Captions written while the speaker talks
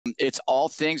it's all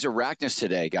things Araknis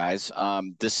today, guys.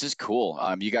 This is cool.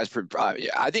 You guys,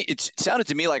 I think it sounded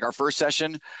to me like our first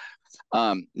session.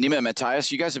 Nima and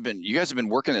Matthias, you guys have been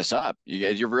working this up.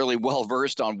 You're really well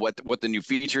versed on what the new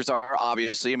features are.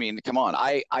 Obviously, I mean, come on.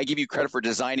 I give you credit for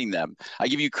designing them. I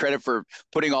give you credit for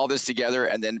putting all this together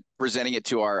and then presenting it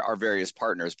to our various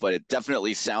partners. But it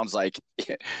definitely sounds like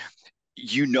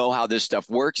you know how this stuff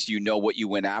works. You know what you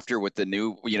went after with the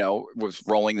new, with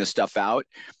rolling this stuff out,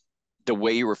 the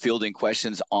way you were fielding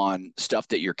questions on stuff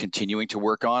that you're continuing to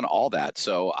work on, all that.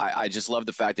 So I just love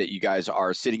the fact that you guys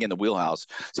are sitting in the wheelhouse,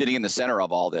 sitting in the center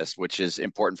of all this, which is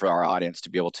important for our audience to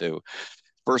be able to,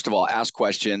 first of all, ask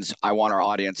questions. I want our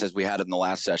audience, as we had in the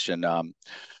last session,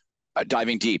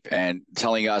 diving deep and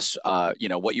telling us,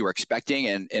 what you were expecting.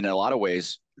 And in a lot of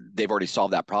ways, they've already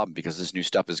solved that problem because this new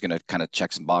stuff is going to kind of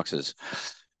check some boxes.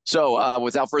 So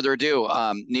without further ado,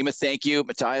 Nima, thank you.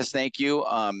 Matthias, thank you.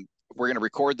 We're going to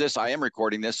record this. I am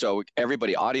recording this. So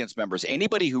everybody, audience members,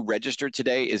 anybody who registered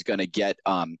today is going to get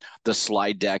the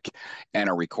slide deck and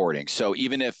a recording. So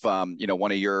even if,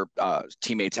 one of your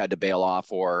teammates had to bail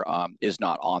off or is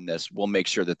not on this, we'll make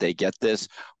sure that they get this,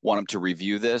 want them to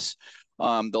review this.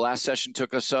 The last session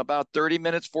took us about 30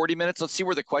 minutes, 40 minutes. Let's see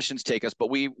where the questions take us. But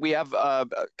we have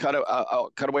cut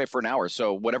away for an hour.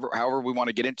 So however we want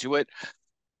to get into it.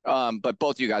 But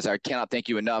both of you guys, I cannot thank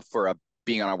you enough for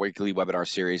being on our weekly webinar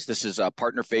series. This is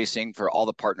partner facing for all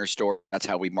the partner store. That's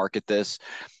how we market this.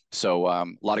 So a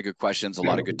lot of good questions, a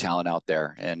lot of good talent out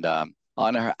there. And I'll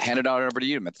hand it over to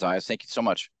you, Matthias. Thank you so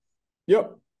much.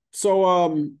 Yep. So,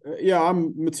 I'm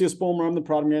Matthias Bulmer. I'm the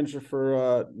product manager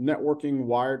for networking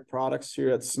wired products here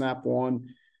at Snap One.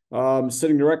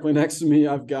 Sitting directly next to me,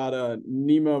 I've got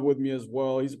Nima with me as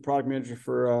well. He's a product manager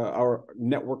for our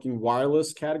networking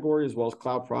wireless category, as well as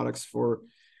cloud products for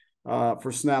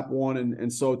Snap One.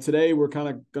 And so today we're kind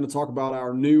of going to talk about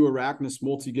our new Araknis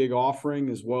multi-gig offering,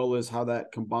 as well as how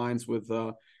that combines with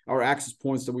our access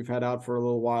points that we've had out for a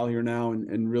little while here now,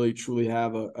 and really truly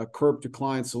have a curb to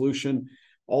client solution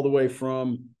all the way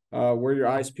from where your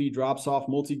ISP drops off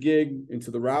multi-gig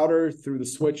into the router, through the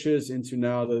switches, into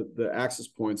now the access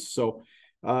points. So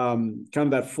kind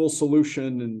of that full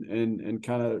solution, and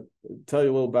kind of tell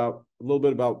you a little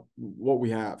bit about what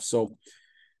we have. So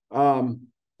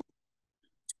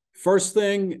first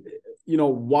thing,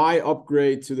 why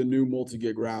upgrade to the new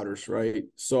multi-gig routers, right?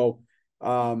 So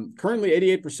currently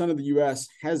 88% of the US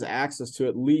has access to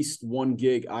at least 1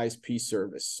 gig ISP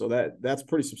service. So that's a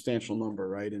pretty substantial number,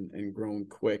 right? And growing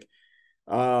quick.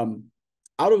 Out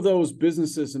of those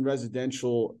businesses and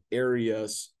residential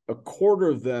areas, a quarter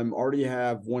of them already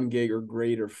have 1 gig or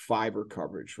greater fiber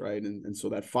coverage, right? And so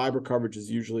that fiber coverage is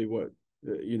usually what,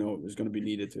 is going to be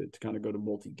needed to kind of go to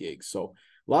multi-gig. So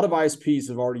a lot of ISPs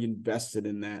have already invested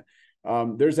in that.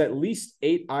 There's at least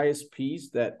 8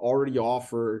 ISPs that already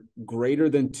offer greater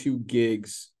than 2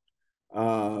 gigs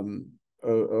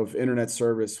of internet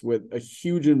service with a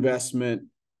huge investment.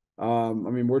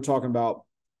 We're talking about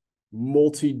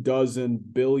multi-dozen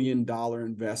billion-dollar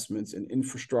investments in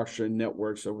infrastructure and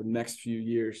networks over the next few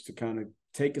years to kind of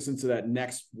take us into that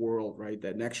next world, right?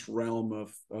 That next realm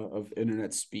of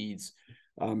internet speeds,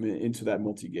 into that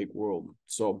multi-gig world.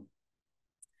 So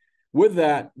with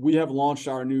that, we have launched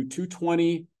our new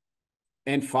 220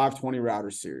 and 520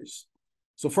 router series.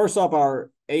 So first up,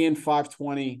 our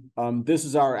AN520. This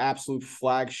is our absolute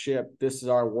flagship. This is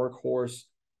our workhorse.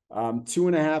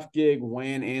 2.5 gig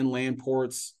WAN and LAN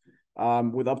ports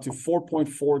with up to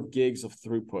 4.4 gigs of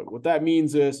throughput. What that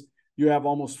means is you have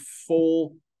almost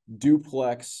full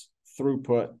duplex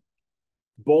throughput,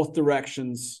 both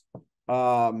directions,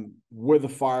 with a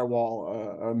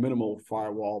firewall, a minimal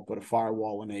firewall, but a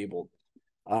firewall enabled.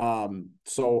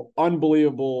 So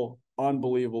unbelievable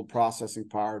processing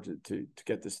power to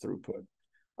get this throughput.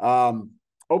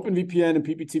 OpenVPN and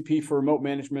PPTP for remote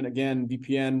management. Again,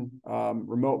 VPN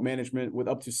remote management with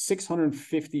up to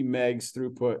 650 megs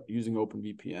throughput using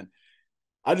OpenVPN.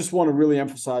 I just want to really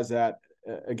emphasize that.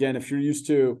 Again, if you're used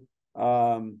to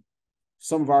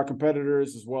some of our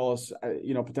competitors, as well as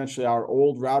potentially our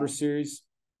old router series,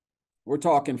 we're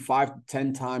talking 5 to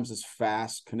 10 times as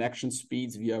fast connection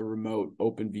speeds via remote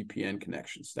OpenVPN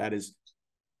connections. That is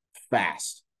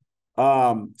fast.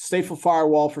 Stateful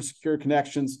firewall for secure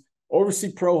connections.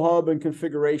 OvrC Pro hub and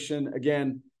configuration.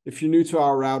 Again, if you're new to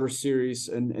our router series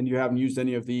and you haven't used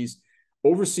any of these,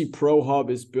 OvrC Pro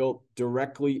hub is built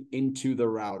directly into the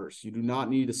routers. You do not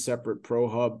need a separate Pro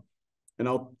hub. And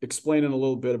I'll explain in a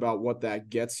little bit about what that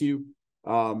gets you.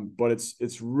 But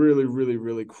it's really, really,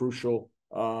 really crucial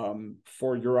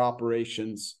for your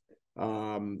operations,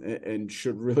 and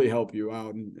should really help you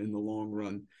out in the long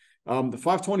run. The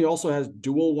 520 also has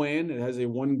dual WAN. It has a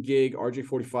 1 gig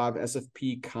RJ45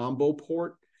 SFP combo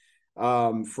port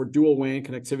for dual WAN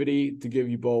connectivity to give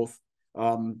you both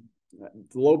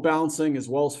load balancing as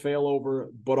well as failover,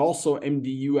 but also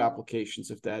MDU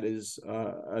applications if that is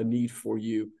a need for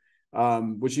you,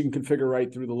 which you can configure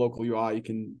right through the local UI. You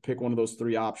can pick one of those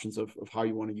 3 options of how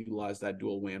you want to utilize that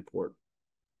dual WAN port.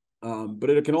 But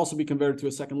it can also be converted to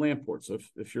a second LAN port. So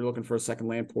if you're looking for a second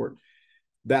LAN port,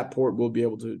 that port will be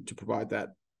able to provide that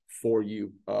for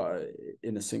you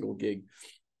in a single gig.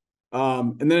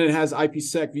 And then it has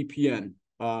IPsec VPN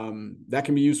that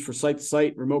can be used for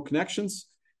site-to-site remote connections.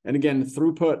 And again, the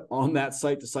throughput on that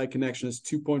site-to-site connection is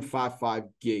 2.55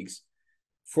 gigs.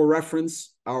 For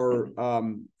reference, our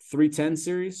 310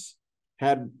 series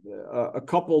had a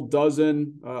couple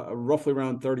dozen, roughly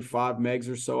around 35 megs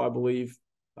or so, I believe,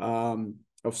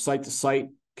 of site-to-site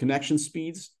connection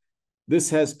speeds. This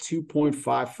has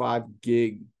 2.55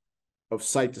 gig of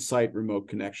site-to-site remote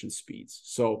connection speeds.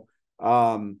 So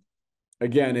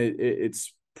again,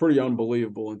 it's pretty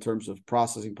unbelievable in terms of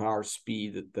processing power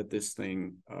speed that this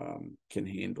thing can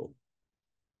handle.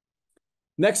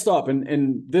 Next up,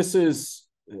 and this is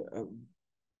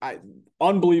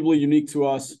unbelievably unique to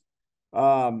us,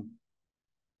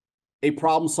 a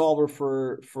problem solver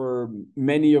for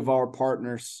many of our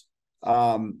partners,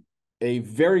 a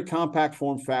very compact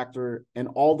form factor, and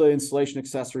all the installation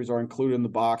accessories are included in the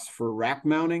box for rack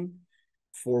mounting,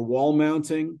 for wall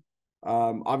mounting,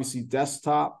 obviously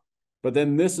desktop. But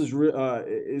then this is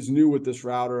new with this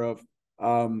router of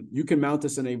you can mount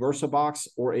this in a VersaBox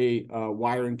or a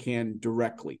wiring can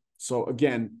directly. So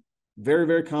again, very,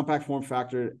 very compact form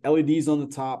factor, LEDs on the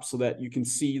top so that you can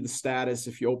see the status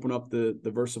if you open up the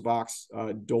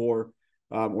VersaBox door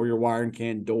or your wiring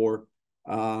can door.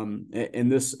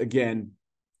 And this, again,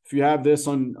 if you have this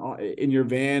in your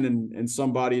van and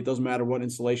somebody, it doesn't matter what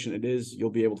installation it is, you'll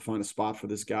be able to find a spot for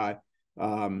this guy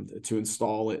to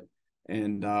install it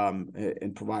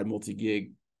and provide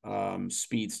multi-gig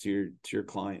speeds to your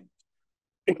client.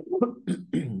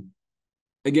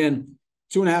 Again,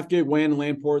 2.5 gig WAN and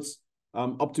LAN ports,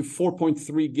 up to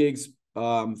 4.3 gigs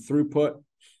throughput.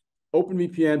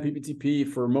 OpenVPN, PPTP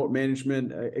for remote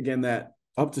management. Again, that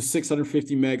up to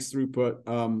 650 megs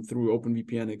throughput through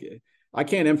OpenVPN. Again, I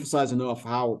can't emphasize enough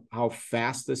how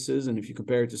fast this is, and if you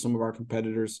compare it to some of our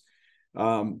competitors,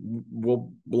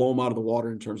 we'll blow them out of the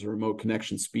water in terms of remote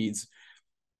connection speeds.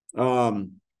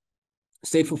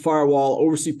 Stateful firewall,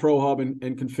 OvrC Pro hub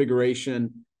and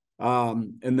configuration.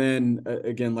 And then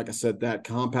again, like I said, that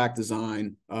compact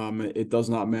design, it does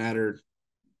not matter.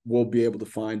 We'll be able to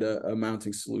find a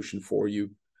mounting solution for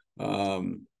you,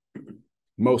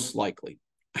 most likely.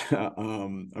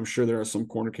 I'm sure there are some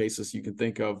corner cases you can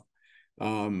think of.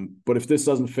 But if this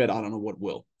doesn't fit, I don't know what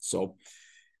will. So,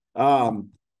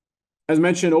 as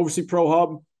mentioned, OvrC Pro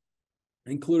hub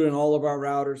included in all of our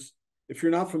routers. If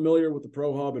you're not familiar with the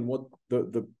Pro hub and what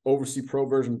the OvrC Pro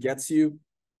version gets you,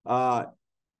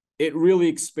 it really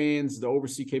expands the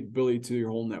OvrC capability to your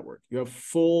whole network. You have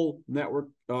full network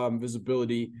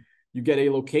visibility. You get a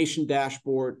location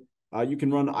dashboard. You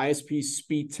can run ISP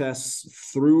speed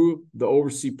tests through the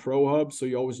OvrC Pro hub, so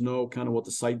you always know kind of what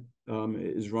the site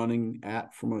is running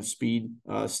at from a speed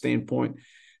standpoint.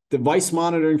 Device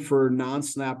monitoring for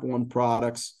non-Snap One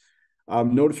products,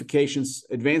 notifications,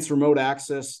 advanced remote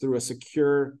access through a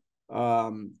secure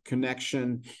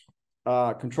connection,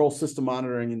 control system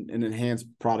monitoring, and enhanced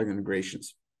product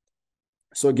integrations.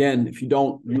 So again, if you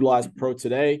don't utilize Pro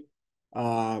today,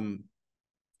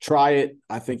 try it.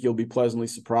 I think you'll be pleasantly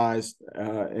surprised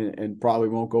and probably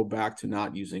won't go back to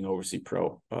not using OvrC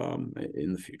Pro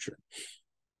in the future.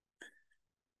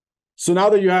 So now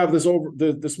that you have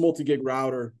this multi-gig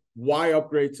router, why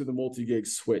upgrade to the multi-gig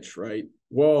switch, right?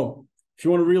 Well, if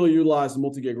you want to really utilize the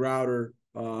multi-gig router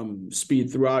speed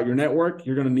throughout your network,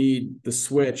 you're going to need the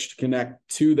switch to connect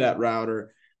to that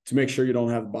router to make sure you don't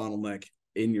have a bottleneck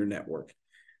in your network.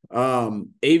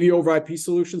 AV over IP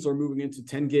solutions are moving into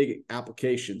 10 gig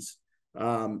applications.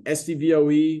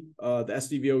 SDVoE, the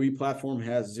SDVoE platform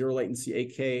has zero latency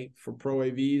 8K for Pro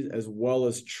AVs as well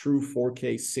as true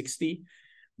 4K 60.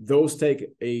 Those take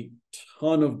a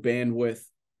ton of bandwidth.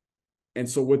 And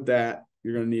so with that,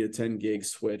 you're going to need a 10 gig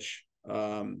switch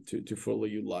to fully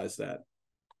utilize that.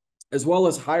 As well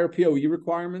as higher PoE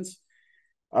requirements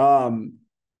are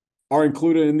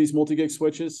included in these multi-gig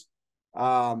switches.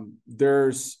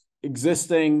 There's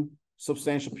existing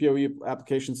substantial PoE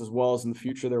applications as well as in the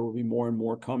future there will be more and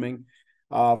more coming.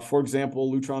 For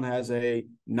example, Lutron has a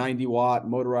 90-watt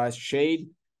motorized shade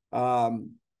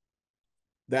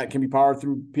that can be powered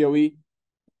through PoE.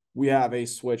 we have a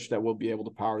switch that will be able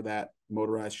to power that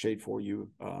motorized shade for you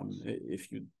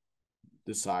if you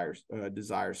desire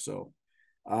so.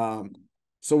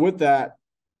 So with that,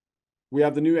 we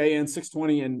have the new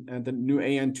AN620 and the new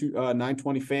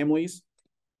AN920 families.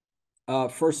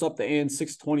 First up, the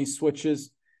AN620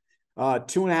 switches,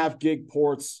 2.5 gig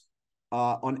ports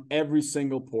on every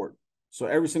single port. So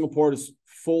every single port is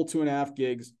full 2.5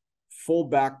 gigs, full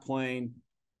backplane.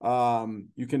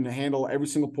 You can handle every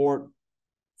single port,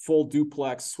 full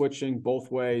duplex switching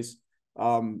both ways.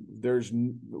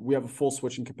 We have a full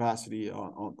switching capacity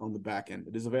on the back end.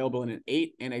 It is available in an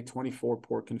 8 and a 24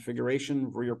 port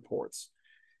configuration, rear ports.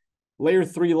 Layer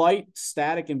 3 light,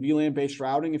 static and VLAN based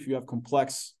routing if you have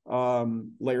complex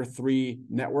layer 3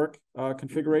 network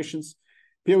configurations.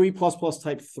 PoE++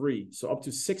 type 3, so up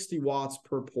to 60 watts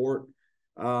per port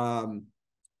on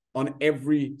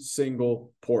every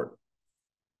single port.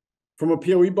 From a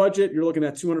PoE budget, you're looking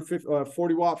at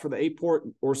 240 watt for the 8 port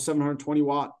or 720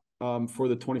 watt for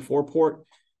the 24 port.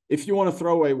 If you want to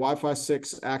throw a Wi-Fi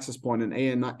 6 access point, an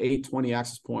AN820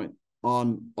 access point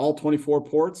on all 24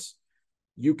 ports,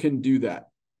 you can do that.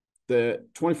 The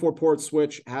 24 port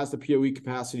switch has the PoE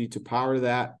capacity to power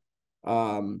that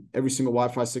every single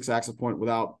Wi-Fi 6 access point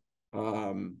without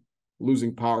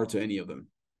losing power to any of them.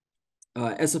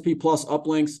 SFP plus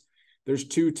uplinks. There's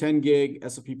 2 10 gig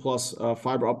SFP plus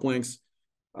fiber uplinks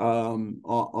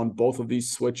on both of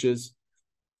these switches.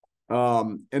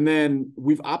 And then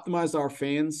we've optimized our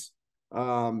fans.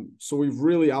 So we've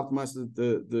really optimized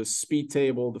the speed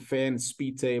table, the fan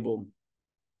speed table,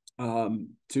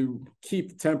 to keep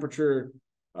the temperature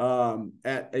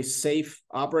at a safe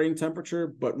operating temperature,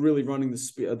 but really running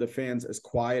the fans as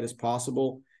quiet as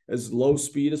possible, as low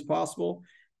speed as possible,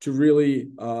 to really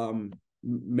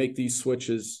make these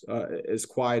switches as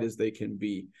quiet as they can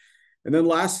be. And then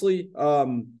lastly,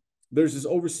 there's this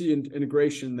OvrC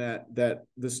integration that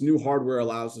this new hardware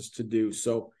allows us to do.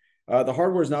 So the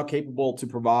hardware is now capable to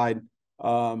provide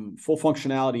full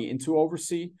functionality into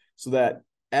OvrC, so that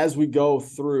as we go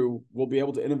through, we'll be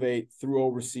able to innovate through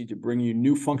OvrC to bring you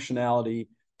new functionality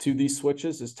to these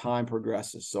switches as time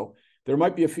progresses. So there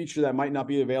might be a feature that might not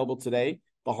be available today.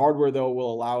 The hardware, though,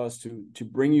 will allow us to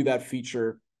bring you that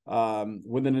feature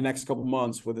within the next couple of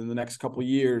months, within the next couple of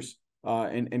years,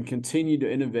 and continue to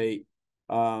innovate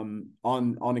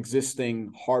on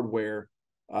existing hardware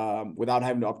without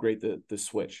having to upgrade the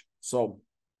switch. So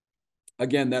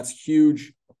again, that's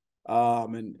huge.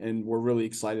 And we're really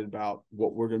excited about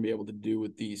what we're going to be able to do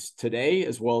with these today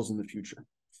as well as in the future.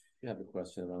 I have a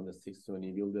question around the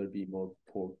 620. Will there be more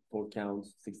port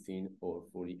counts, 16 or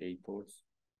 48 ports?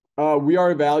 We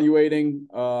are evaluating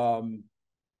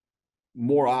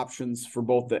more options for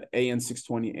both the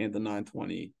AN620 and the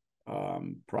 920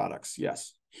 products.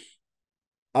 Yes.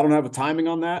 I don't have a timing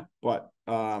on that, but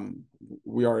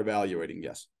we are evaluating,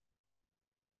 yes.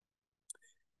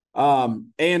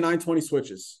 AN920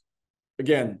 switches.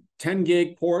 Again, 10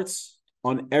 gig ports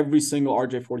on every single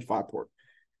RJ45 port.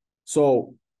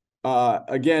 So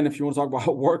again, if you want to talk about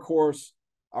workhorse,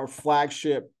 our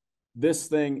flagship, this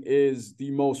thing is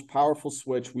the most powerful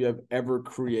switch we have ever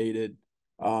created.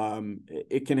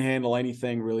 It can handle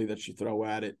anything really that you throw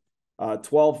at it.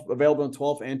 12 available in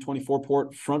 12 and 24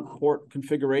 port front port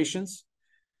configurations.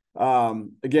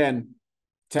 Again,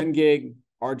 10 gig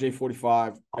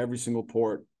RJ45, every single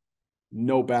port,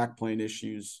 no backplane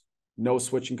issues, no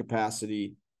switching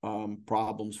capacity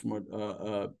problems from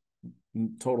a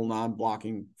total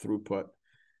non-blocking throughput.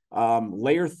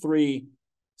 Layer 3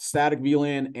 static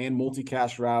VLAN and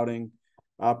multicast routing.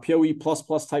 PoE++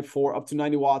 type 4 up to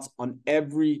 90 watts on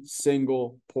every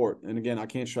single port. And again, I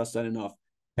can't stress that enough.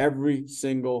 Every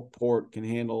single port can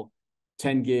handle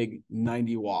 10 gig,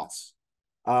 90 watts.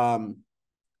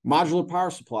 Modular power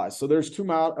supplies. So there's two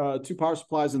power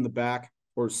supplies in the back,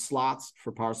 or slots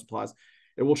for power supplies.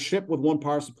 It will ship with one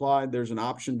power supply. There's an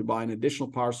option to buy an additional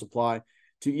power supply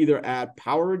to either add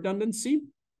power redundancy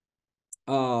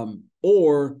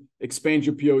or expand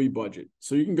your PoE budget.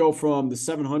 So you can go from the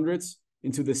 700s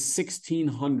into the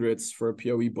 1600s for a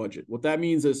PoE budget. What that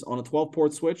means is on a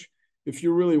 12-port switch, if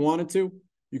you really wanted to,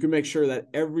 you can make sure that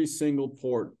every single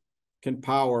port can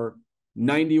power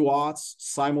 90 watts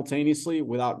simultaneously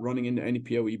without running into any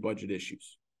PoE budget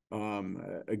issues.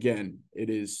 Again, it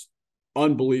is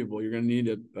unbelievable. You're going to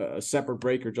need a separate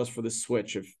breaker just for this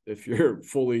switch if you're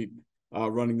fully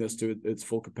running this to its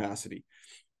full capacity.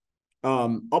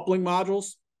 Uplink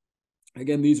modules,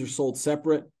 again, these are sold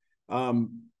separate,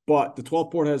 but the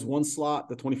 12 port has one slot,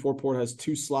 the 24 port has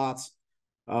 2 slots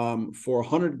for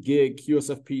 100 gig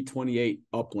QSFP 28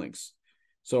 uplinks.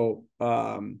 So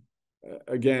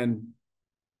again,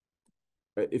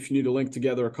 if you need to link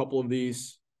together a couple of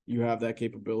these, you have that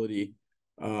capability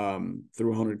through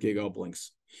 100 gig uplinks.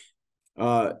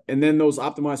 And then those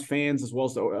optimized fans, as well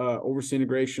as the OvrC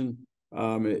integration,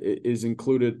 is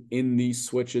included in these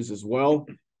switches as well.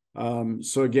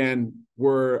 So again,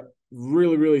 we're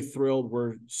really, really thrilled.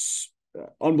 We're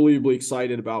unbelievably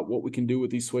excited about what we can do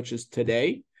with these switches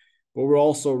today, but we're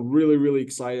also really, really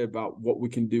excited about what we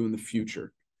can do in the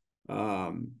future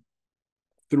through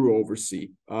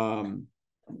OvrC.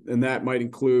 And that might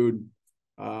include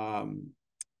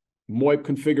MOIP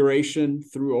configuration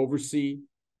through OvrC,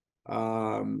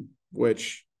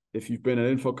 which if you've been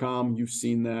at Infocom, you've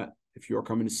seen that. If you are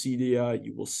coming to CEDIA,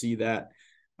 you will see that.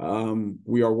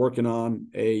 We are working on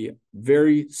a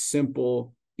very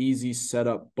simple, easy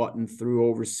setup button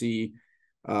through OvrC,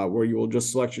 where you will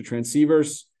just select your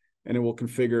transceivers and it will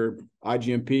configure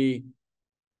IGMP,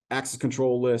 access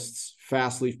control lists,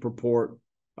 fast leaf per port,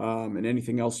 and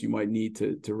anything else you might need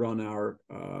to run our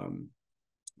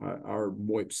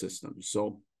MOIP system.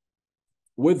 So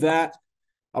with that,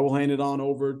 I will hand it on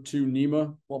over to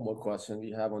Nima. One more question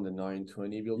we have on the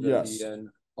 920. Will there be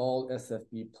an all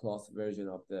SFP plus version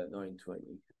of the 920?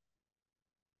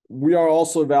 We are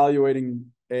also evaluating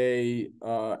a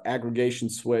aggregation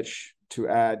switch to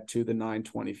add to the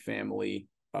 920 family.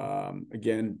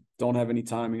 Again, don't have any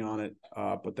timing on it,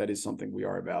 but that is something we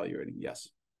are evaluating. Yes.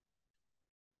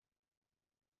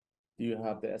 Do you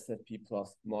have the SFP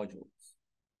plus modules?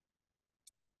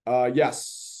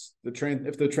 Yes.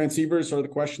 If the transceivers are the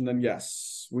question, then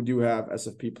yes, we do have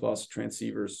SFP plus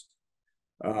transceivers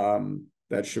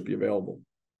that should be available.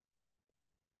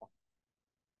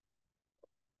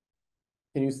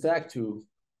 Can you stack 2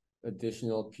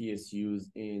 additional PSUs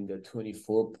in the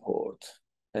 24 port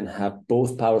and have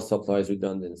both power supplies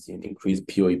redundancy and increase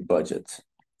PoE budget?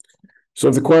 So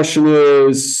if the question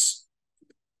is,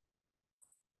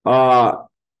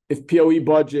 if PoE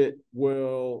budget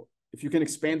will, if you can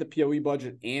expand the PoE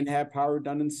budget and have power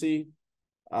redundancy,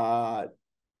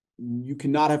 you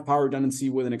cannot have power redundancy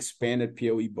with an expanded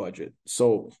PoE budget.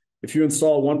 So if you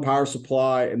install one power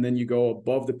supply and then you go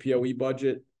above the PoE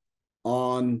budget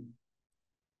on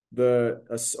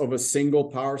of a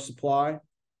single power supply,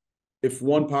 if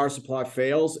one power supply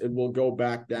fails, it will go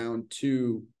back down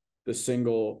to the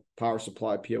single power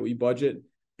supply PoE budget.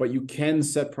 But you can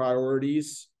set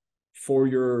priorities for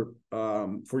your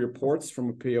ports from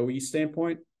a PoE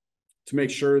standpoint to make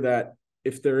sure that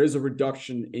if there is a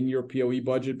reduction in your PoE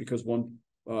budget because one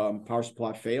power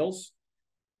supply fails,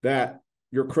 that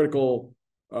your critical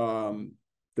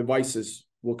devices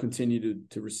will continue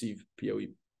to receive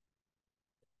PoE.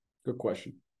 Good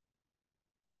question.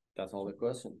 That's all the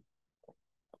question.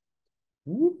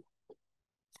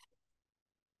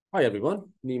 Hi, everyone.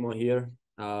 Nemo here.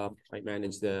 I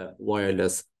manage the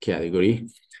wireless category.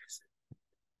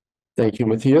 Thank you,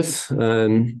 Matthias.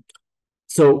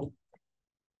 So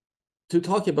to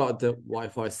talk about the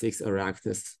Wi-Fi 6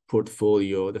 Araknis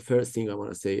portfolio, the first thing I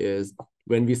want to say is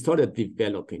when we started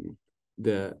developing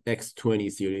the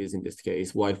X20 series, in this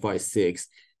case, Wi-Fi 6,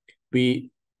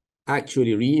 we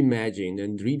actually reimagined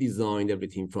and redesigned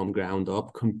everything from ground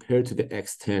up compared to the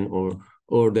X10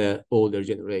 or the older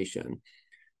generation.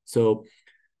 So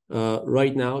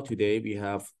right now, today, we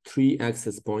have 3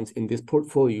 access points in this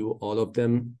portfolio, all of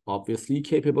them obviously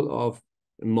capable of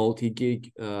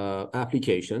multi-gig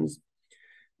applications.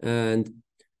 And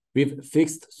we've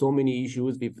fixed so many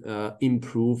issues. We've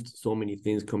improved so many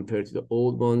things compared to the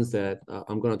old ones that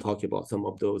I'm going to talk about some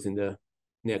of those in the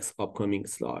next upcoming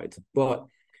slides. But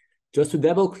just to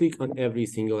double click on every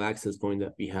single access point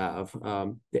that we have,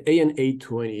 the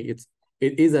AN820,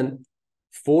 it is an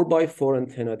 4x4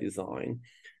 antenna design,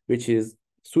 which is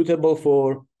suitable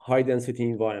for high density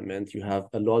environment. You have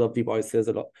a lot of devices,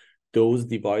 those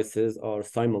devices are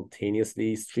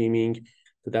simultaneously streaming.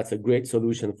 So that's a great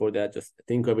solution for that. Just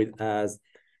think of it as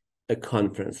a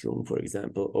conference room, for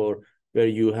example, or where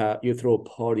you throw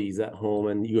parties at home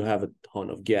and you have a ton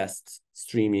of guests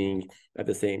streaming at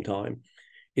the same time.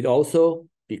 It also,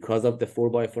 because of the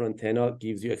 4x4 antenna,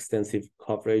 gives you extensive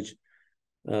coverage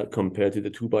compared to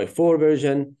the 2x4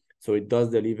 version. So it does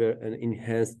deliver an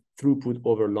enhanced throughput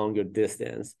over longer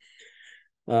distance.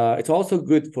 It's also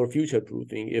good for future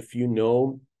proofing. If you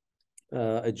know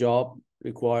a job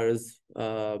requires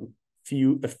a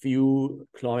few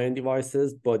client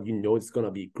devices, but you know it's going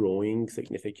to be growing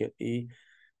significantly,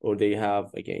 or they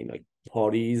have, again, like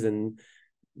parties and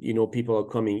people are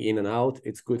coming in and out,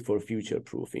 it's good for future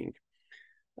proofing.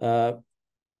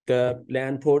 The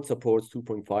LAN port supports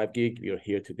 2.5 gig. We are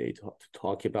here today to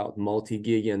talk about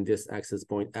multi-gig, and this access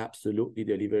point absolutely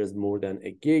delivers more than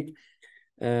a gig.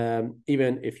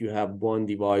 even if you have one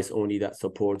device only that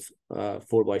supports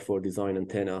 4x4 design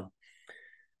antenna.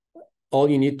 All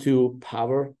you need to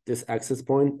power this access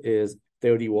point is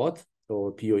 30 watt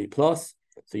or PoE plus.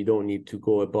 So you don't need to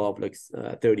go above like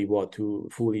 30 watt to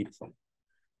fully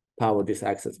power this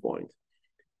access point.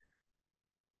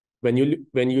 When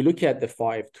you look at the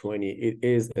 520, it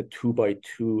is a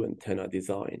 2x2 antenna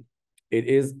design. It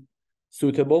is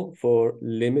suitable for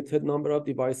limited number of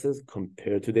devices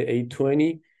compared to the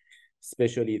 820.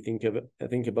 Especially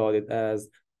think about it as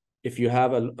if you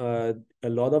have a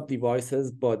lot of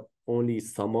devices, but only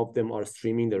some of them are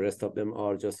streaming, the rest of them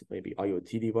are just maybe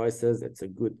IoT devices. It's a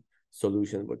good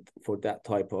solution for that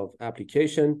type of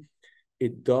application.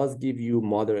 It does give you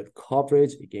moderate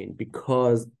coverage, again,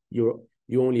 because you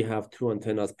only have 2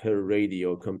 antennas per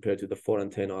radio compared to the 4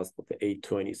 antennas of the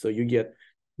 820. So you get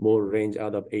more range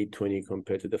out of 820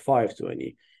 compared to the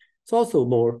 520. It's also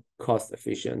more cost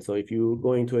efficient. So if you're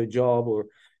going to a job or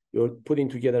you're putting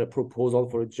together a proposal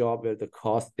for a job where the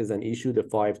cost is an issue, the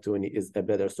 520 is a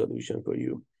better solution for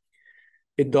you.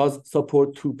 It does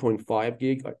support 2.5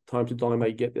 gig. Time to time,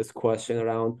 I get this question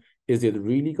around, is it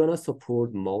really gonna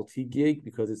support multi-gig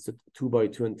because it's a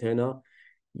 2x2 antenna?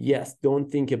 Yes, don't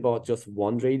think about just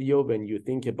one radio. When you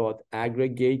think about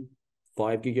aggregate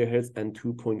 5 gigahertz and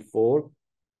 2.4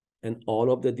 and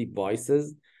all of the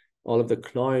devices, all of the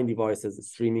client devices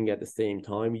streaming at the same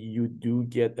time, you do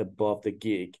get above the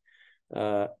gig.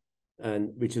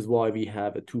 And which is why we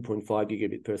have a 2.5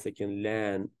 gigabit per second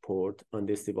LAN port on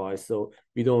this device. So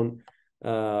we don't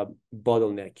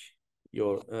bottleneck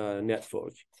your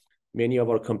network. Many of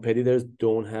our competitors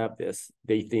don't have this.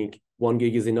 They think 1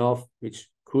 gig is enough, which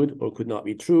could or could not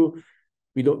be true.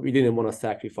 We didn't want to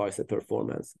sacrifice the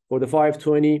performance. For the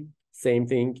 520, same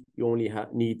thing. You only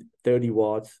need 30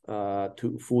 watts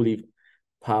to fully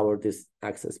power this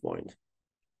access point.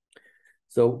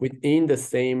 So within the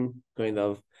same kind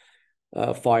of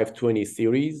 520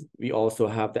 series, we also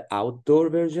have the outdoor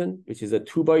version, which is a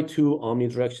 2x2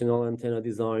 omnidirectional antenna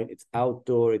design. It's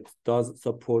outdoor. It does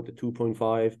support the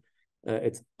 2.5.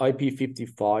 It's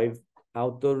IP55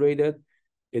 outdoor rated.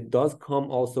 It does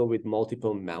come also with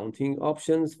multiple mounting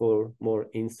options for more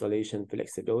installation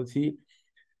flexibility.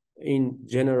 In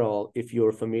general, if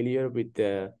you're familiar with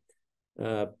the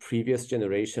previous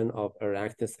generation of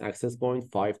Araknis access point,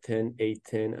 510,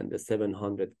 810, and the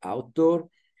 700 outdoor,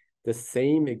 the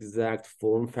same exact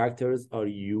form factors are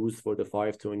used for the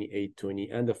 520, 820,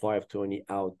 and the 520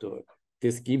 outdoor.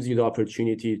 This gives you the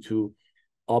opportunity to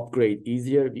upgrade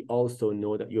easier. We also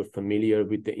know that you're familiar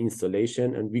with the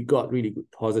installation, and we got really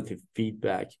good positive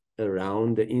feedback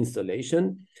around the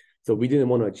installation. So we didn't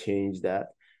want to change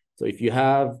that. So if you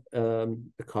have a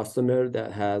customer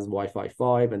that has Wi-Fi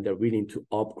 5 and they're willing to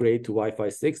upgrade to Wi-Fi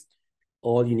 6,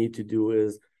 all you need to do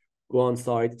is go on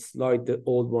site, slide the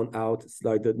old one out,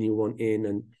 slide the new one in,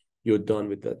 and you're done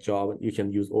with that job. You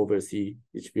can use OvrC,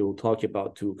 which we will talk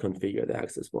about, to configure the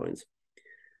access points.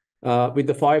 With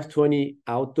the 520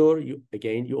 outdoor, you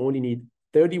only need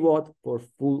 30 watt for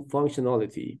full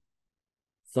functionality.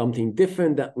 Something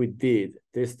different that we did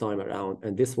this time around,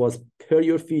 and this was per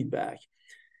your feedback.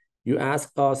 You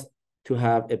asked us to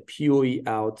have a PoE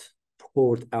out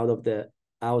port out of the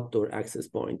outdoor access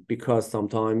point because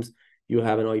sometimes you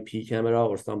have an IP camera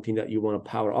or something that you want to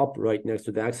power up right next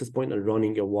to the access point, and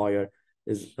running a wire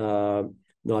is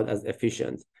not as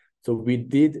efficient. So we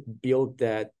did build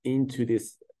that into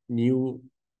this new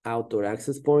outdoor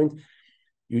access point.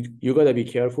 You got to be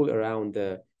careful around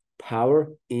the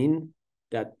power in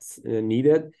that's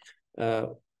needed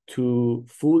to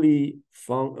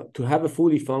have a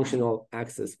fully functional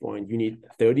access point. You need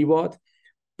 30 watt,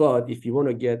 but if you want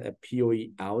to get a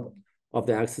PoE out of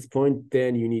the access point,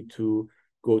 then you need to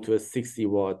go to a 60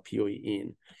 watt PoE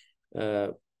in.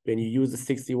 When you use the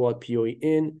 60 watt PoE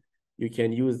in, you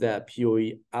can use that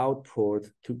PoE out port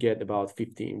to get about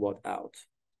 15 watt out.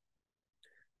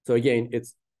 So again,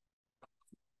 it's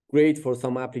great for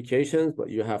some applications, but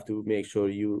you have to make sure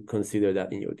you consider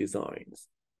that in your designs.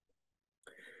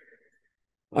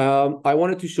 I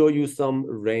wanted to show you some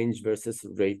range versus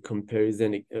rate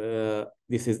comparison.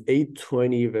 This is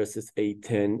 820 versus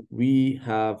 810. We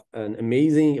have an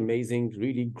amazing,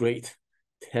 really great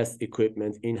test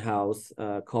equipment in-house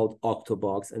called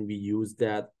Octobox, and we use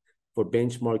that for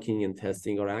benchmarking and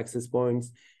testing our access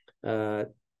points.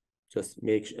 Just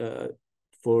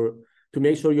to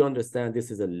make sure you understand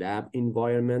this is a lab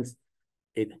environment.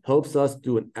 It helps us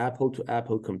do an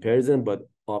apple-to-apple comparison, but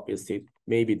obviously it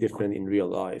may be different in real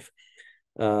life.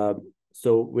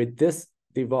 So with this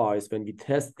device, when we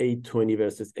test 820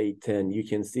 versus 810, you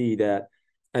can see that,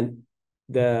 and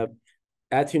the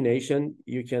Attenuation,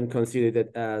 you can consider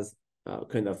that as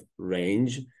kind of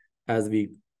range. As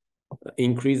we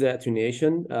increase the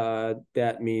attenuation,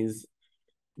 that means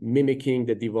mimicking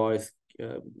the device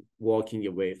walking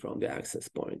away from the access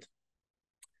point.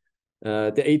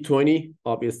 The 820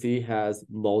 obviously has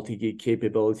multi-gig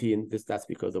capability, and that's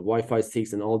because of Wi-Fi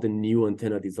 6 and all the new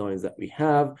antenna designs that we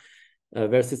have,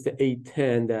 versus the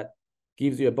 810 that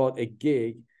gives you about a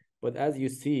gig. But as you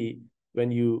see,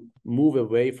 when you move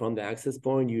away from the access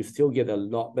point, you still get a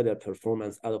lot better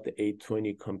performance out of the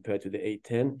 820 compared to the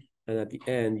 810. And at the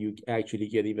end, you actually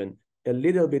get even a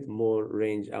little bit more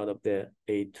range out of the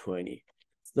 820.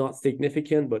 It's not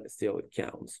significant, but still it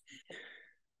counts.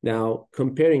 Now,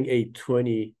 comparing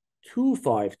 820 to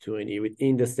 520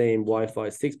 within the same Wi-Fi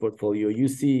 6 portfolio, you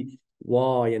see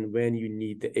why and when you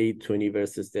need the 820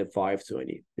 versus the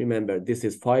 520. Remember, this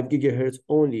is 5 gigahertz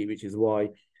only, which is why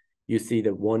you see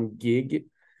the 1 gig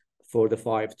for the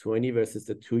 520 versus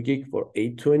the 2 gig for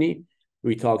 820.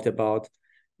 We talked about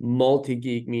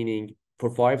multi-gig, meaning for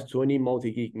 520,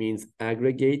 multi-gig means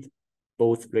aggregate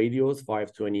both radios,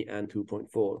 520 and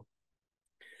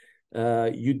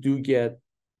 2.4. You do get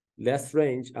less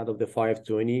range out of the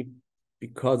 520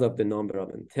 because of the number of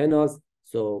antennas.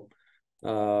 So,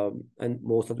 and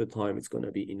most of the time it's going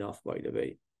to be enough, by the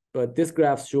way. But this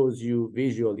graph shows you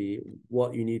visually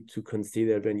what you need to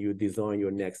consider when you design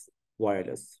your next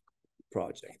wireless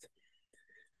project.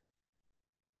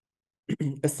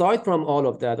 Aside from all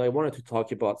of that, I wanted to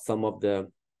talk about some of the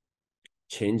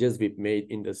changes we've made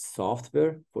in the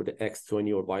software for the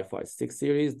X20 or Wi-Fi 6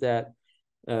 series that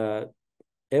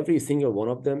every single one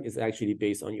of them is actually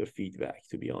based on your feedback,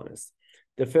 to be honest.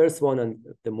 The first one and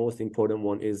the most important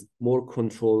one is more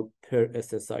control per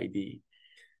SSID.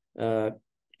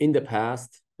 In the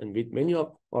past, and with many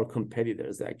of our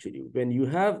competitors actually, when you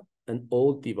have an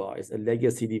old device, a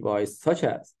legacy device, such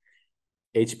as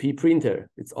HP printer,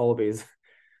 it's always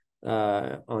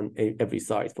on every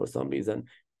site for some reason,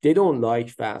 they don't like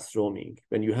fast roaming.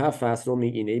 When you have fast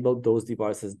roaming enabled, those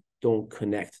devices don't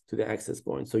connect to the access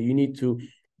point. So you need to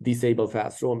disable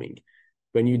fast roaming.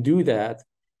 When you do that,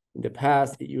 in the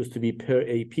past, it used to be per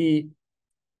AP,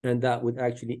 and that would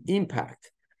actually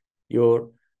impact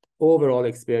your overall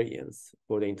experience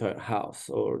for the entire house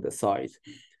or the site.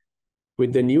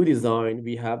 With the new design,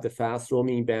 we have the fast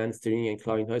roaming band steering and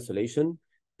client isolation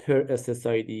per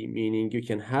SSID, meaning you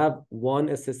can have one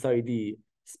SSID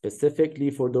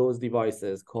specifically for those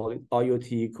devices, call it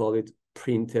IoT, call it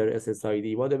printer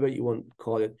SSID, whatever you want to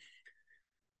call it.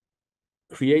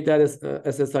 Create that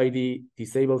SSID,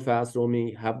 disable fast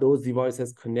roaming, have those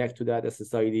devices connect to that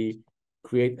SSID,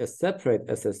 create a separate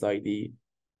SSID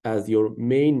as your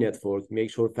main network, make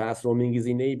sure fast roaming is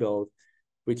enabled,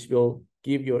 which will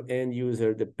give your end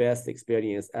user the best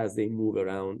experience as they move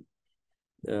around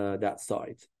that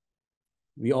site.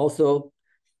 We also,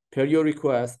 per your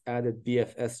request, added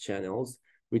DFS channels,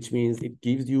 which means it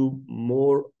gives you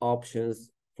more options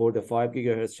for the 5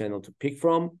 gigahertz channel to pick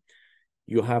from.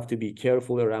 You have to be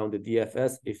careful around the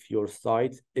DFS if your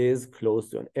site is close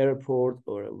to an airport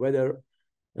or a weather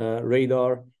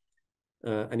radar,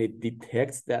 and it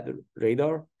detects that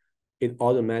radar, it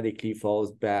automatically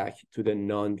falls back to the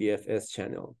non-DFS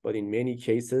channel. But in many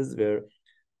cases where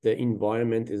the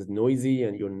environment is noisy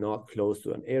and you're not close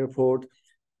to an airport,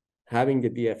 having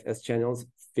the DFS channels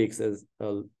fixes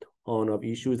a ton of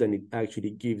issues, and it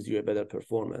actually gives you a better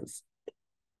performance.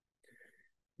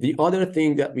 The other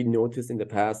thing that we noticed in the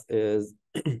past is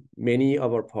many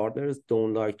of our partners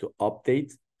don't like to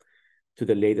update to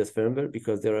the latest firmware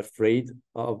because they're afraid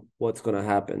of what's going to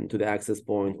happen to the access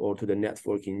point or to the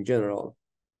network in general,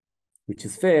 which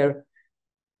is fair.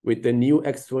 With the new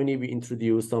X20, we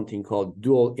introduced something called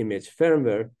dual image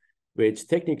firmware, which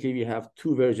technically we have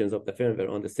 2 versions of the firmware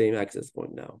on the same access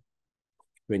point now.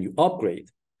 When you upgrade,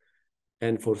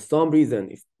 and for some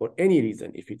reason, if for any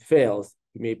reason, if it fails,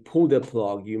 you may pull the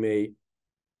plug,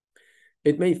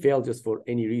 it may fail just for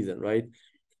any reason, right?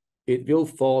 It will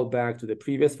fall back to the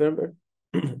previous firmware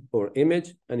or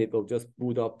image, and it will just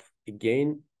boot up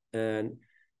again and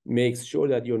makes sure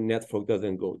that your network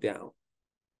doesn't go down.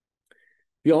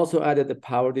 We also added the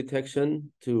power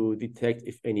detection to detect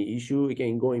if any issue.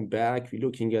 Again, going back, we're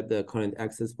looking at the current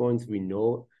access points. We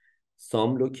know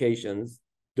some locations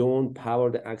don't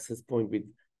power the access point with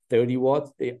 30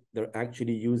 watts. They're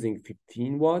actually using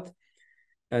 15 watts.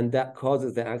 And that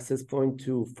causes the access point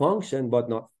to function, but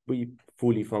not be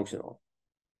fully functional.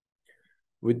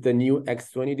 With the new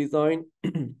X20 design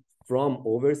from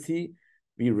OvrC,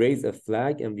 we raise a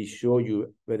flag and we show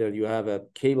you whether you have a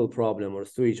cable problem or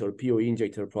switch or PoE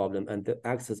injector problem and the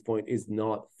access point is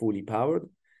not fully powered.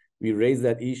 We raise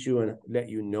that issue and let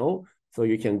you know So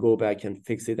you can go back and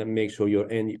fix it and make sure your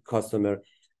end customer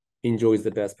enjoys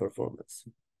the best performance.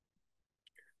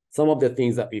 Some of the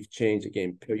things that we've changed,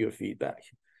 again, per your feedback.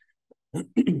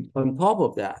 On top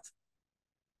of that,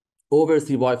 OvrC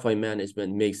Wi-Fi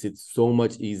management makes it so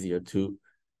much easier to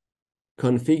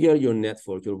configure your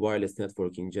network, your wireless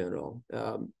network in general.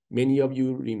 Many of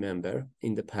you remember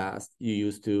in the past, you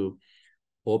used to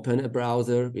open a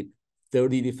browser with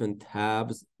 30 different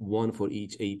tabs, one for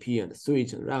each AP and a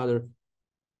switch and router,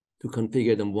 to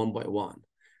configure them one by one.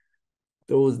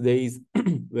 Those days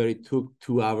where it took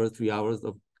 2 hours, 3 hours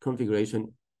of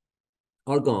configuration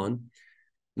are gone.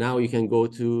 Now you can go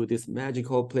to this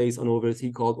magical place on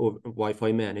OvrC called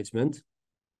Wi-Fi management,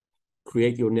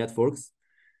 create your networks,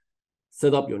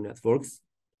 set up your networks,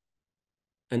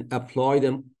 and apply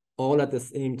them all at the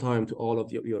same time to all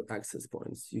of your access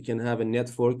points. You can have a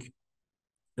network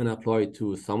and apply it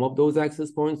to some of those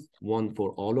access points, one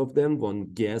for all of them, one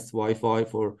guest Wi-Fi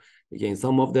for, again,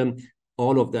 some of them.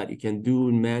 All of that you can do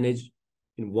and manage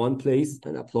in one place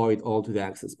and apply it all to the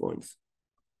access points.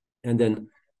 And then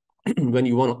when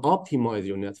you want to optimize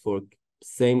your network,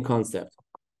 same concept.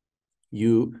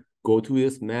 You go to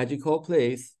this magical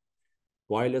place,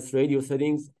 wireless radio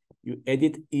settings, you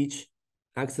edit each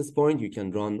access point, you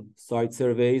can run site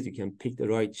surveys, you can pick the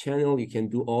right channel, you can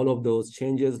do all of those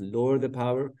changes, lower the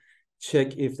power,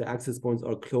 check if the access points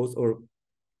are close or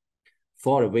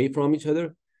far away from each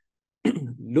other.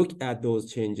 Look at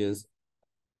those changes.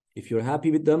 If you're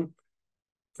happy with them,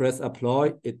 press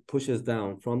apply, it pushes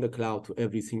down from the cloud to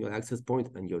every single access point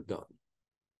and you're done.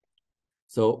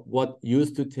 So what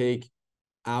used to take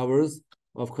hours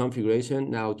of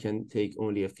configuration now can take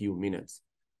only a few minutes.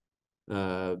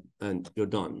 And you're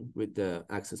done with the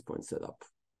access point setup.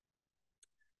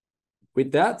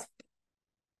 With that,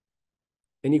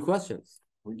 any questions?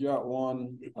 We got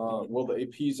one. Will the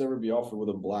APs ever be offered with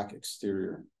a black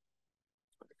exterior?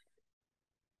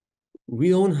 We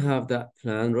don't have that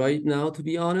plan right now, to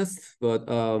be honest, but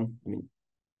I mean,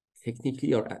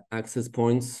 technically our access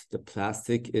points, the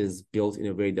plastic is built in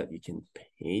a way that you can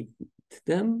paint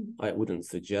them. I wouldn't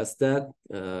suggest that,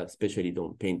 especially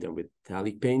don't paint them with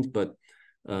metallic paint, but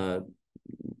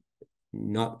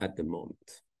not at the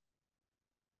moment.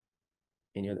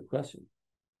 Any other question?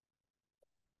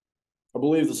 I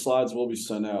believe the slides will be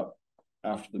sent out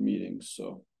after the meeting,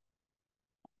 so.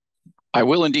 I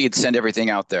will indeed send everything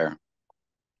out there.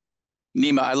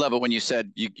 Nima, I love it when you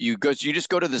said you just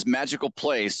go to this magical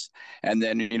place and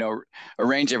then, you know,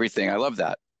 arrange everything. I love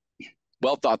that.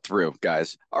 Well thought through,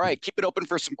 guys. All right, keep it open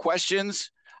for some questions.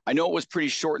 I know it was pretty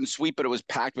short and sweet, but it was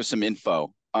packed with some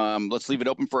info. Let's leave it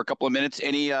open for a couple of minutes.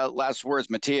 Any last words,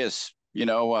 Matthias, you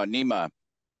know, Nima?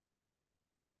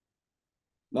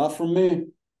 Not from me.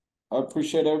 I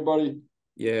appreciate everybody.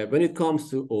 Yeah, when it comes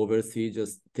to OvrC,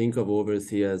 just think of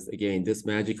OvrC as, again, this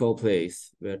magical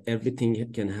place where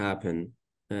everything can happen.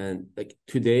 And like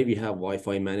today, we have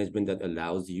Wi-Fi management that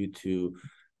allows you to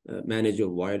manage your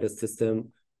wireless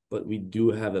system, but we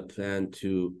do have a plan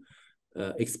to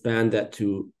expand that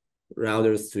to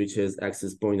routers, switches,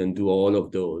 access point, and do all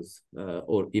of those,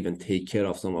 or even take care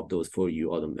of some of those for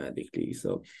you automatically.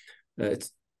 So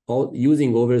it's all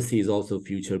using OvrC is also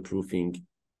future-proofing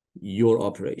your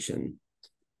operation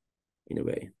in a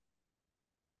way.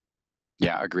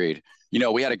 Yeah, agreed. You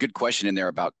know, we had a good question in there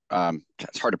about,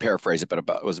 it's hard to paraphrase it, but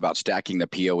it was about stacking the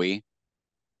PoE,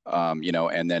 you know,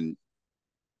 and then,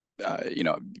 you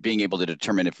know, being able to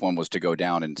determine if one was to go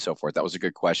down and so forth. That was a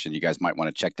good question. You guys might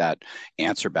want to check that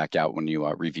answer back out when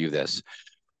you review this.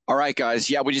 All right, guys.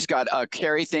 Yeah, we just got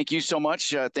Carrie. Thank you so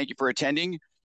much. Thank you for attending.